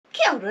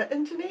Kia ora,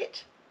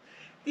 internet!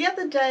 The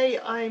other day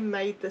I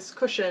made this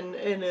cushion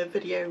in a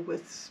video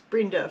with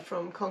Brenda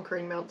from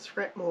Conquering Mount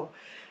Scrapmore,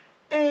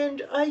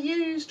 and I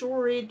used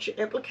raw edge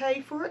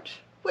applique for it,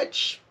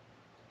 which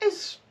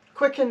is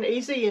quick and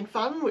easy and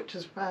fun, which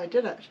is why I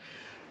did it.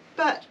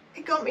 But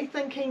it got me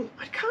thinking,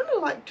 I'd kind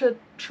of like to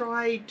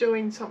try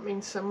doing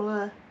something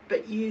similar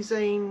but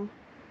using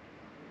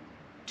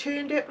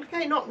turned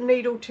applique, not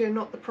needle turn,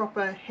 not the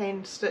proper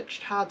hand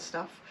stitched hard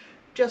stuff,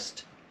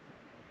 just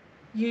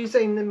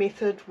using the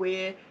method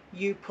where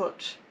you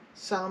put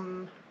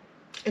some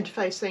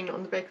interfacing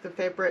on the back of the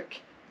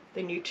fabric,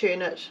 then you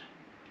turn it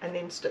and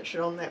then stitch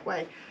it on that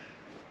way.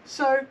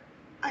 So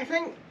I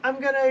think I'm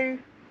going to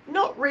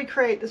not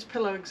recreate this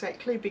pillow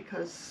exactly,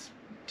 because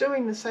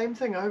doing the same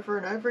thing over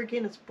and over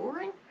again is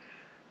boring,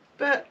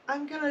 but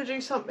I'm going to do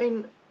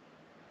something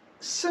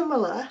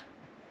similar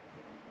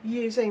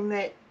using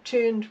that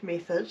turned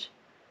method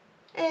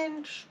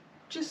and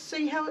just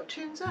see how it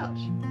turns out.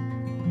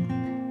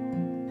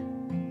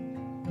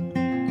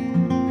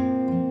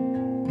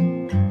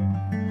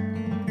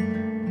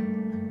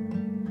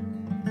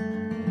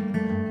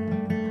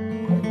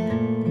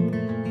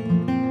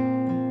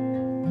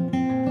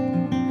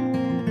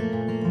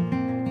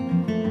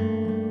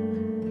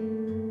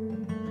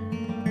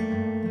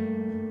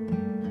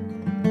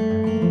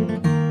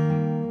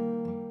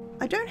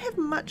 I don't have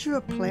much of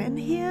a plan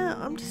here.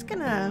 I'm just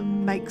gonna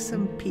make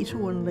some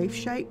petal and leaf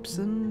shapes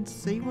and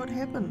see what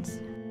happens.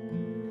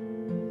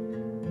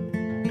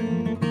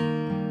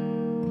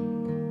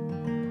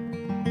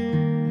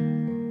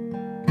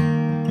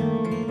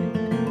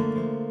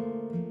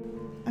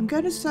 I'm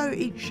going to sew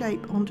each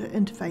shape onto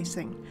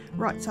interfacing,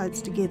 right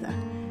sides together,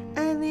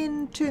 and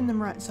then turn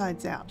them right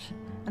sides out,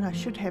 and I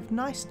should have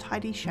nice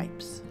tidy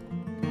shapes.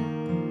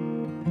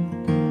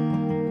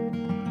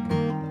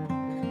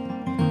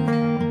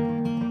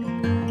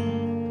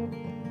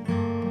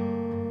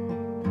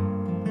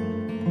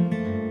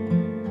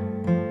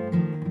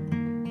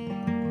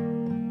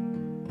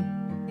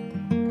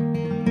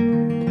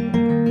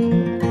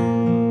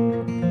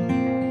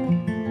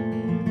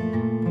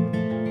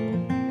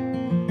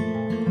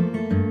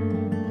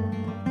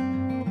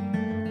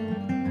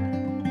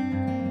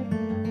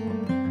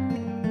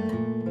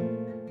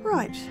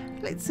 Right,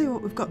 let's see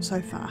what we've got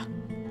so far.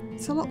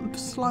 It's a lot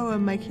slower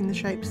making the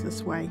shapes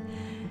this way,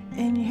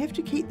 and you have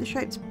to keep the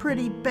shapes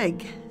pretty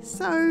big,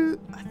 so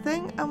I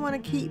think I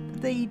want to keep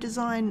the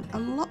design a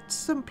lot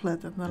simpler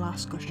than the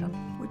last cushion,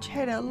 which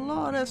had a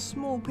lot of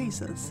small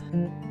pieces.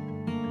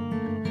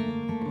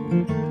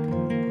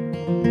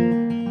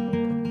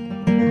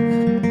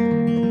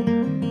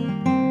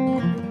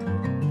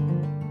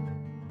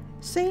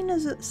 Seeing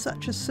as it's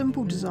such a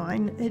simple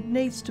design, it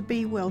needs to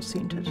be well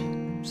centered.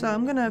 So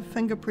I'm going to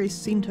finger press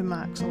center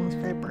marks on the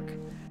fabric.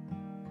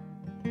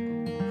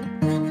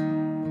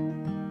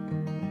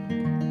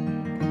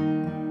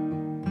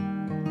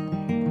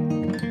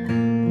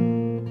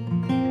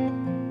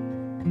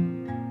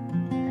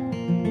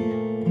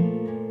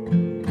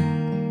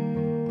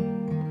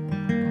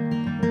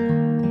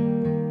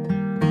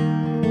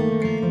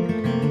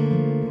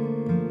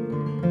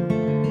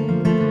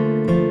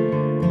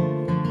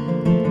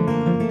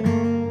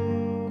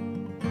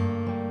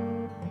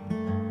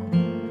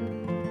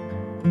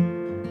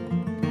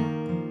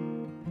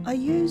 I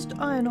used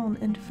iron-on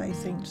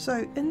interfacing,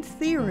 so in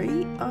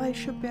theory I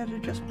should be able to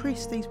just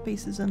press these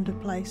pieces into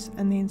place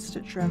and then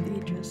stitch around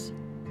the edges.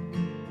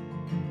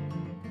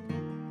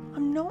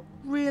 I'm not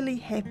really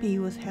happy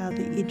with how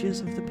the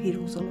edges of the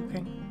petals are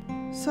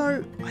looking,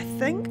 so I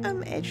think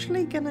I'm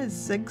actually going to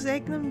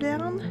zigzag them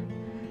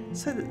down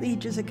so that the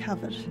edges are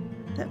covered.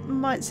 That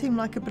might seem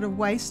like a bit of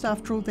waste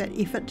after all that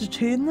effort to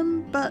turn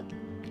them, but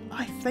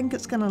I think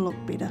it's going to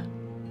look better.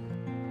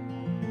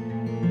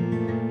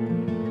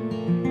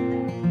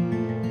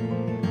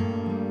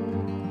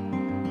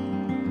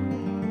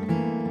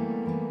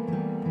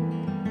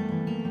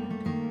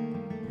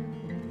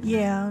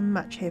 Yeah, I'm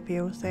much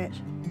happier with that.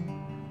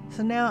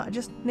 So now I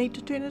just need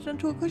to turn it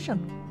into a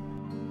cushion.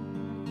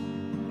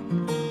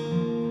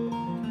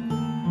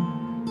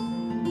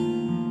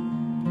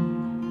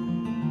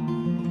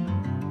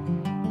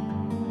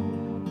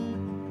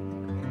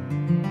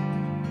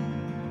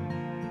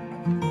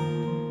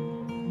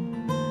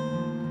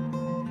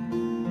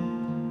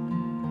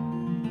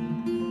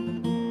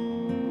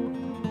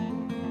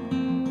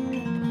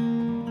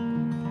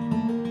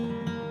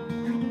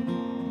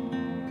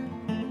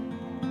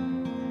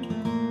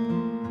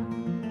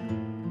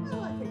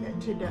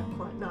 Turned out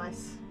quite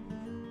nice.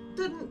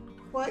 Didn't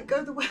quite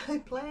go the way I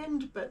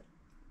planned, but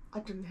I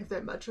didn't have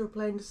that much of a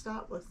plan to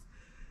start with.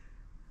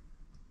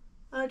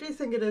 I do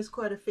think it is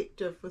quite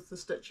effective with the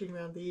stitching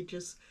around the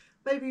edges.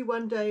 Maybe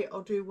one day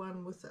I'll do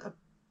one with a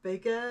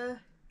bigger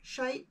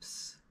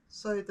shapes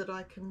so that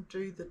I can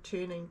do the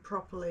turning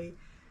properly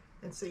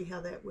and see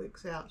how that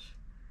works out.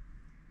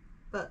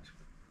 But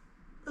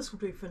this will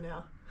do for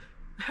now.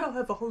 I'll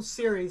have a whole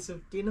series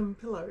of denim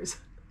pillows.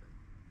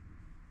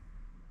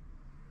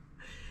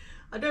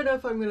 I don't know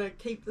if I'm going to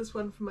keep this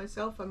one for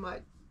myself. I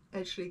might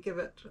actually give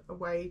it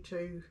away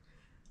to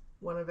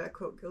one of our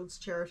Quilt Guild's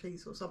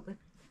charities or something.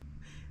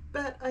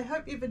 But I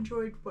hope you've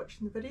enjoyed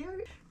watching the video.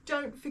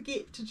 Don't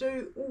forget to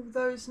do all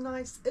those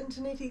nice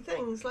internety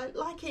things like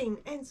liking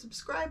and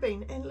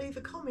subscribing and leave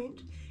a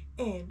comment.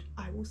 And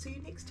I will see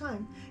you next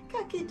time.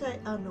 Ka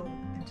kite anō,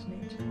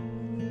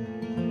 Internet.